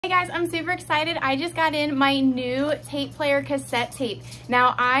Hey guys, I'm super excited. I just got in my new tape player cassette tape.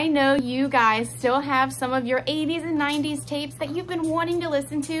 Now I know you guys still have some of your 80s and 90s tapes that you've been wanting to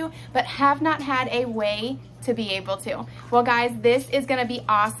listen to but have not had a way to be able to. Well guys, this is gonna be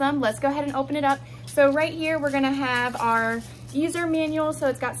awesome. Let's go ahead and open it up. So right here we're gonna have our user manual, so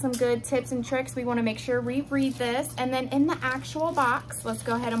it's got some good tips and tricks. We wanna make sure we read this. And then in the actual box, let's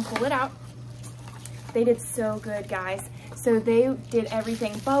go ahead and pull it out. They did so good, guys. So they did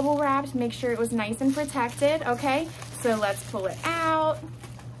everything bubble wrapped, make sure it was nice and protected, okay? So let's pull it out.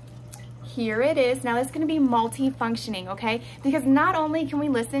 Here it is. Now it's gonna be multi-functioning, okay? Because not only can we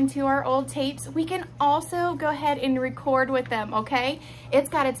listen to our old tapes, we can also go ahead and record with them, okay? It's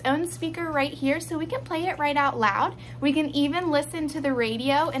got its own speaker right here, so we can play it right out loud. We can even listen to the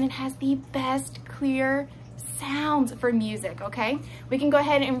radio, and it has the best clear sounds for music, okay? We can go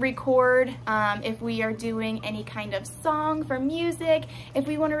ahead and record if we are doing any kind of song for music, if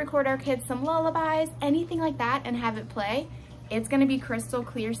we want to record our kids some lullabies, anything like that, and have it play. It's going to be crystal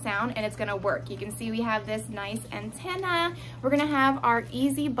clear sound, and it's going to work. You can see we have this nice antenna. We're going to have our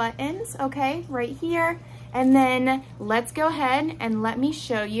easy buttons, okay, right here. And then let's go ahead and let me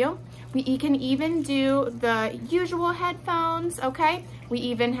show you. You can even do the usual headphones, okay? We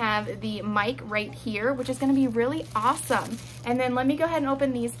even have the mic right here, which is gonna be really awesome. And then let me go ahead and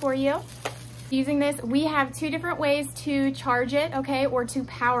open these for you. Using this, we have two different ways to charge it, okay, or to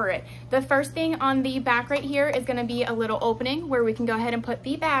power it. The first thing on the back right here is gonna be a little opening where we can go ahead and put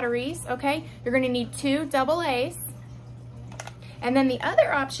the batteries, okay? You're gonna need 2 AA's. And then the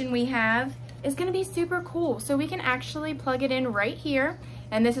other option we have is gonna be super cool. So we can actually plug it in right here.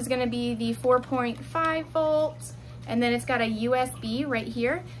 And this is gonna be the 4.5 volts. And then it's got a USB right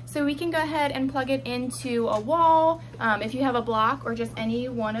here. So we can go ahead and plug it into a wall, if you have a block or just any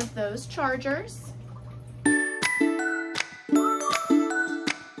one of those chargers.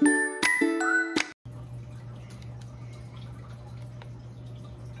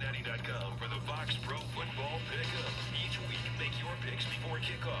 .com for the Fox Pro Football Pickup. Each week, make your picks before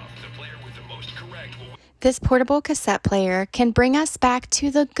kickoff. The player with the most correct will... This portable cassette player can bring us back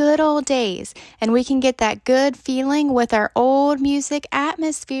to the good old days, and we can get that good feeling with our old music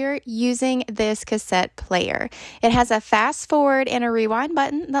atmosphere using this cassette player. It has a fast forward and a rewind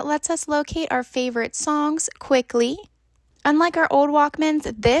button that lets us locate our favorite songs quickly. Unlike our old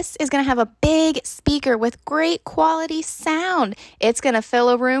Walkmans, this is going to have a big speaker with great quality sound. It's going to fill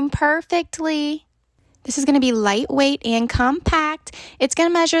a room perfectly. This is going to be lightweight and compact. It's going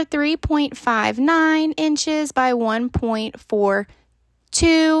to measure 3.59 inches by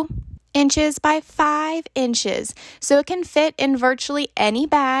 1.42 inches by 5 inches. So it can fit in virtually any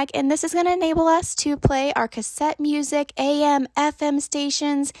bag, and this is going to enable us to play our cassette music, AM, FM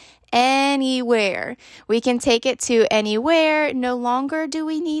stations, anywhere. We can take it to anywhere. No longer do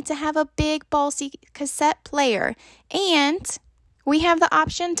we need to have a big, ballsy cassette player. And we have the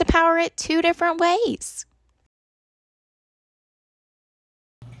option to power it 2 different ways.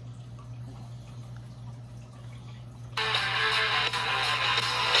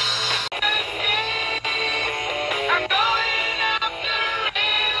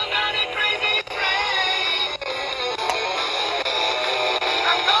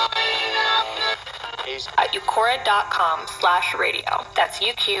 At uqora.com/radio. That's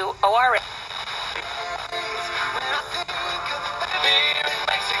UQORA.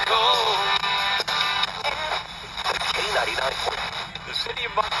 The city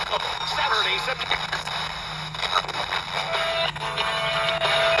of Mexico, Saturday, September.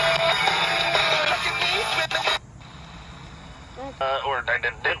 Or they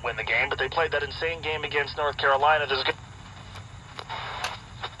didn't win the game, but they played that insane game against North Carolina.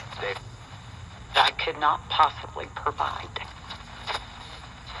 I could not possibly provide.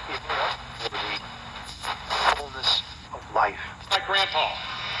 The fullness of life. My grandpa.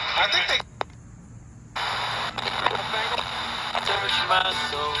 I think they... Touch my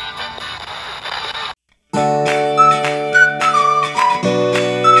soul.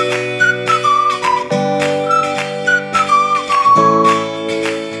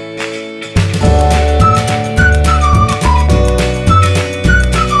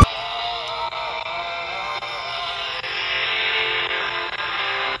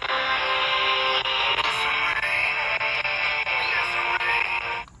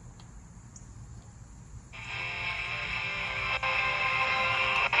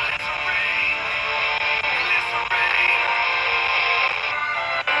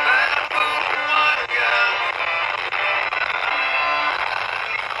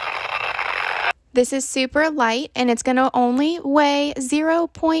 This is super light, and it's going to only weigh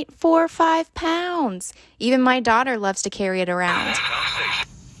 0.45 pounds. Even my daughter loves to carry it around.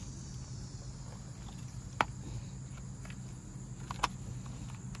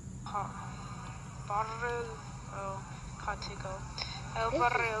 contigo. El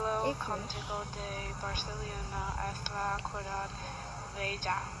barrio contigo de Barcelona es la ciudad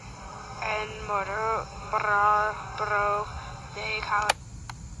bella. En motor bro de Cali.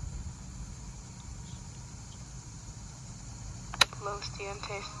 Los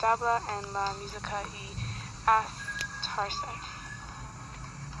dientes tabla en la música y astarse.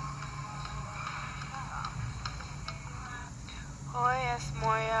 Hoy es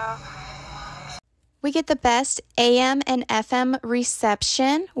muy We get the best AM and FM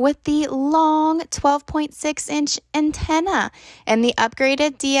reception with the long 12.6-inch antenna and the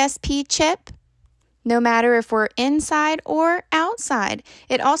upgraded DSP chip. No matter if we're inside or outside.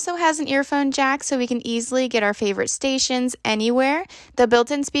 It also has an earphone jack so we can easily get our favorite stations anywhere. The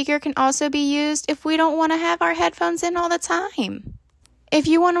built-in speaker can also be used if we don't want to have our headphones in all the time. If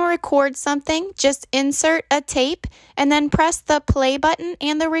you want to record something, just insert a tape and then press the play button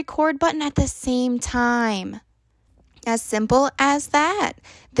and the record button at the same time. As simple as that.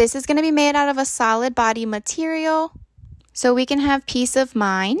 This is going to be made out of a solid body material so we can have peace of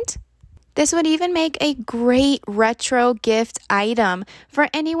mind. This would even make a great retro gift item for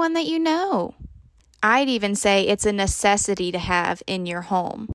anyone that you know. I'd even say it's a necessity to have in your home.